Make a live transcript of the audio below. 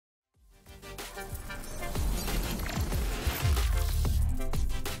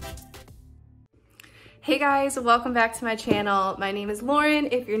Hey guys, welcome back to my channel. My name is Lauren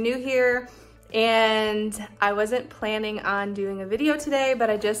if you're new here, and I wasn't planning on doing a video today,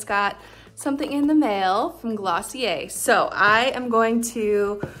 but I just got something in the mail from Glossier. So I am going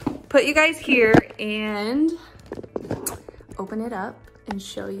to put you guys here and open it up and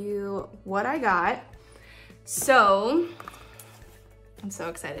show you what I got. So I'm so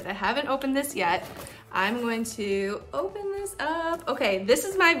excited. I haven't opened this yet. I'm going to open this up. Okay, this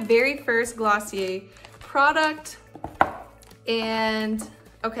is my very first Glossier product, and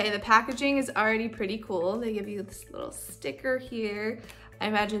okay, the packaging is already pretty cool. They give you this little sticker here. I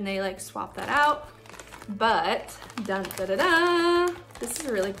imagine they like swap that out, but dun da da da, this is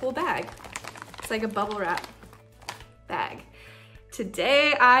a really cool bag. It's like a bubble wrap bag.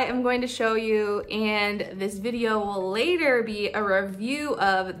 Today I am going to show you, and this video will later be a review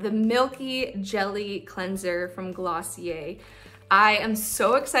of the Milky Jelly Cleanser from Glossier. I am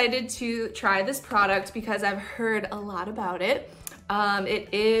so excited to try this product because I've heard a lot about it.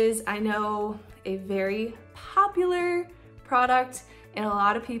 It is, I know, a very popular product in a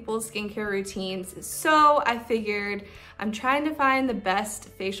lot of people's skincare routines. So I figured I'm trying to find the best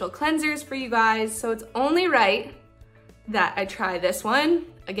facial cleansers for you guys. So it's only right that I try this one.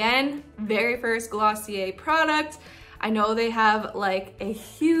 Again, very first Glossier product. I know they have like a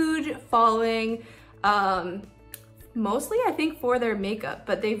huge following, mostly I think for their makeup,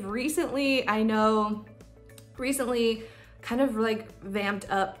 but they've recently, I know, kind of like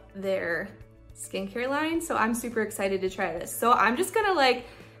vamped up their skincare line. So I'm super excited to try this. So I'm just gonna like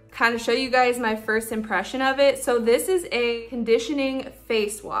kind of show you guys my first impression of it. So this is a conditioning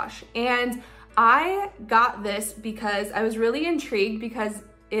face wash, and I got this because I was really intrigued because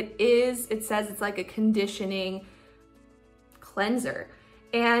it says it's like a conditioning cleanser.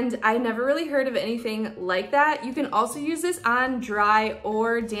 And I never really heard of anything like that. You can also use this on dry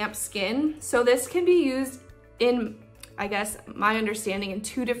or damp skin. So this can be used in, I guess, my understanding, in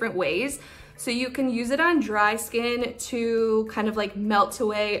two different ways. So you can use it on dry skin to kind of like melt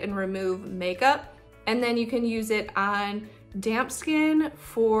away and remove makeup. And then you can use it on damp skin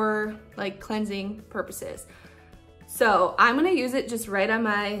for like cleansing purposes. So I'm gonna use it just right on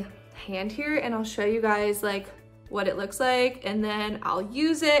my hand here, and I'll show you guys like what it looks like, and then I'll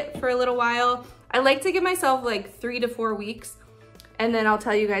use it for a little while. I like to give myself like 3 to 4 weeks, and then I'll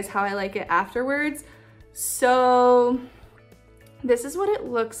tell you guys how I like it afterwards. So this is what it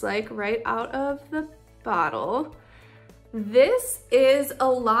looks like right out of the bottle. This is a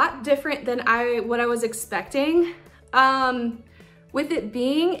lot different than what I was expecting. With it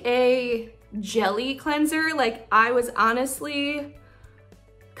being a jelly cleanser, like I was honestly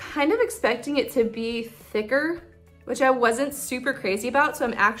kind of expecting it to be thicker, which I wasn't super crazy about. So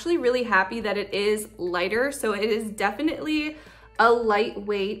I'm actually really happy that it is lighter. So it is definitely a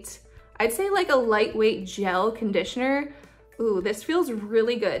lightweight, I'd say like a lightweight gel conditioner. Ooh, this feels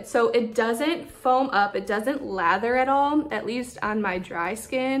really good. So it doesn't foam up, it doesn't lather at all, at least on my dry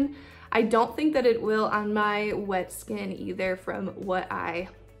skin. I don't think that it will on my wet skin either from what I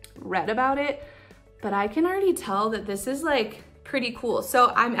read about it, but I can already tell that this is like pretty cool.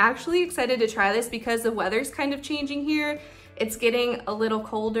 So I'm actually excited to try this because the weather's kind of changing here. It's getting a little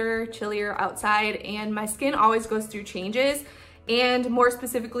colder, chillier outside, and my skin always goes through changes. And more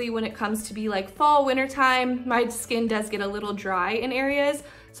specifically, when it comes to be like fall, winter time, my skin does get a little dry in areas.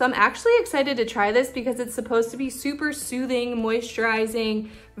 So I'm actually excited to try this because it's supposed to be super soothing, moisturizing,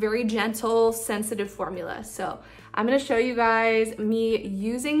 very gentle, sensitive formula. So I'm gonna show you guys me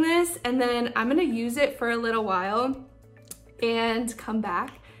using this, and then I'm gonna use it for a little while and come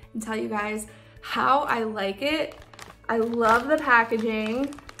back and tell you guys how I like it. I love the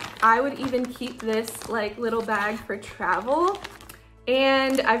packaging. I would even keep this like little bag for travel.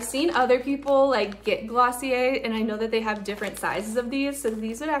 And I've seen other people like get Glossier, and I know that they have different sizes of these. So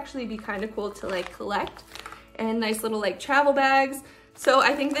these would actually be kind of cool to like collect, and nice little like travel bags. So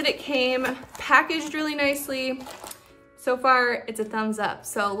I think that it came packaged really nicely. So far, it's a thumbs up.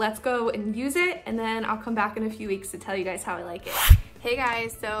 So let's go and use it, and then I'll come back in a few weeks to tell you guys how I like it. Hey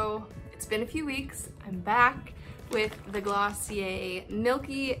guys, so it's been a few weeks. I'm back with the Glossier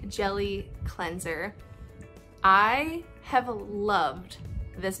Milky Jelly Cleanser. I have loved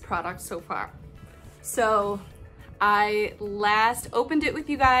this product so far. So I last opened it with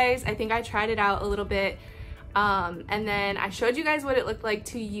you guys. I think I tried it out a little bit, and then I showed you guys what it looked like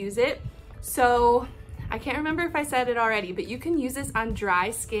to use it. So I can't remember if I said it already, but you can use this on dry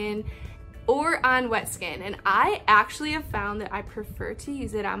skin or on wet skin. And I actually have found that I prefer to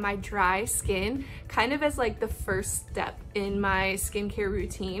use it on my dry skin, kind of as like the first step in my skincare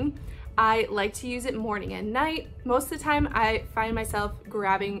routine. I like to use it morning and night. Most of the time I find myself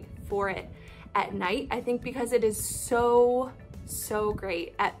grabbing for it at night, I think, because it is so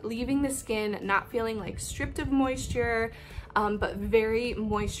great at leaving the skin not feeling like stripped of moisture, but very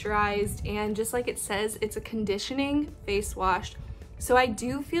moisturized. And just like it says, it's a conditioning face wash. So I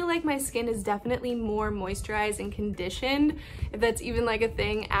do feel like my skin is definitely more moisturized and conditioned, if that's even like a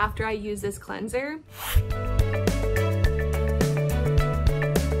thing, after I use this cleanser.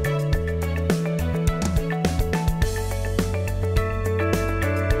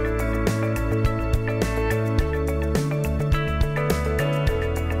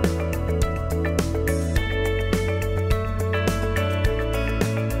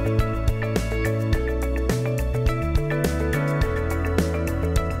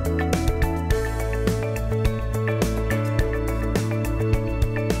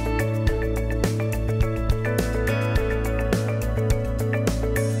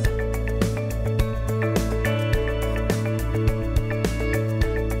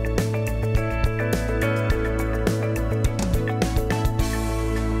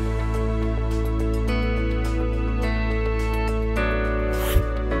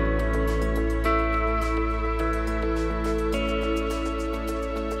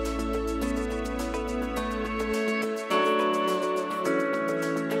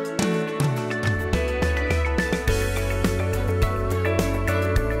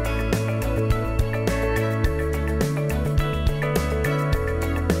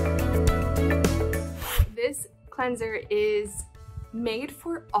 Cleanser is made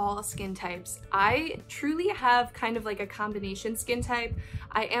for all skin types. I truly have kind of like a combination skin type.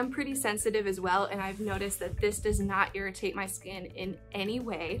 I am pretty sensitive as well, and I've noticed that this does not irritate my skin in any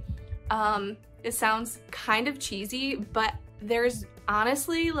way. It sounds kind of cheesy, but there's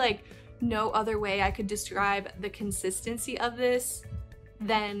honestly like no other way I could describe the consistency of this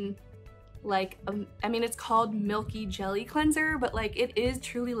than like, I mean, it's called Milky Jelly Cleanser, but like it is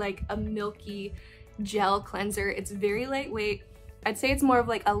truly like a milky gel cleanser. It's very lightweight. I'd say it's more of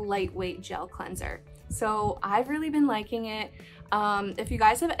like a lightweight gel cleanser. So I've really been liking it. If you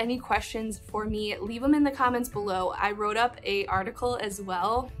guys have any questions for me, leave them in the comments below. I wrote up an article as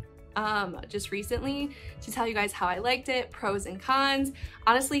well just recently to tell you guys how I liked it, pros and cons.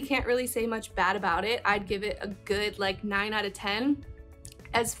 Honestly, can't really say much bad about it. I'd give it a good like 9 out of 10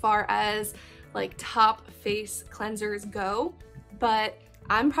 as far as like top face cleansers go, but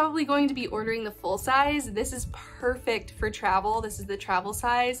I'm probably going to be ordering the full size. This is perfect for travel. This is the travel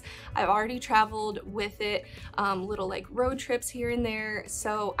size. I've already traveled with it, little like road trips here and there.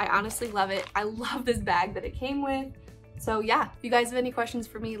 So I honestly love it. I love this bag that it came with. So yeah, if you guys have any questions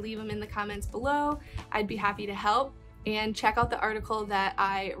for me, leave them in the comments below. I'd be happy to help. And check out the article that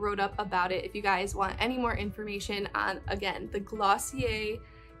I wrote up about it if you guys want any more information on, again, the Glossier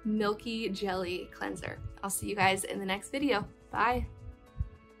Milky Jelly Cleanser. I'll see you guys in the next video. Bye.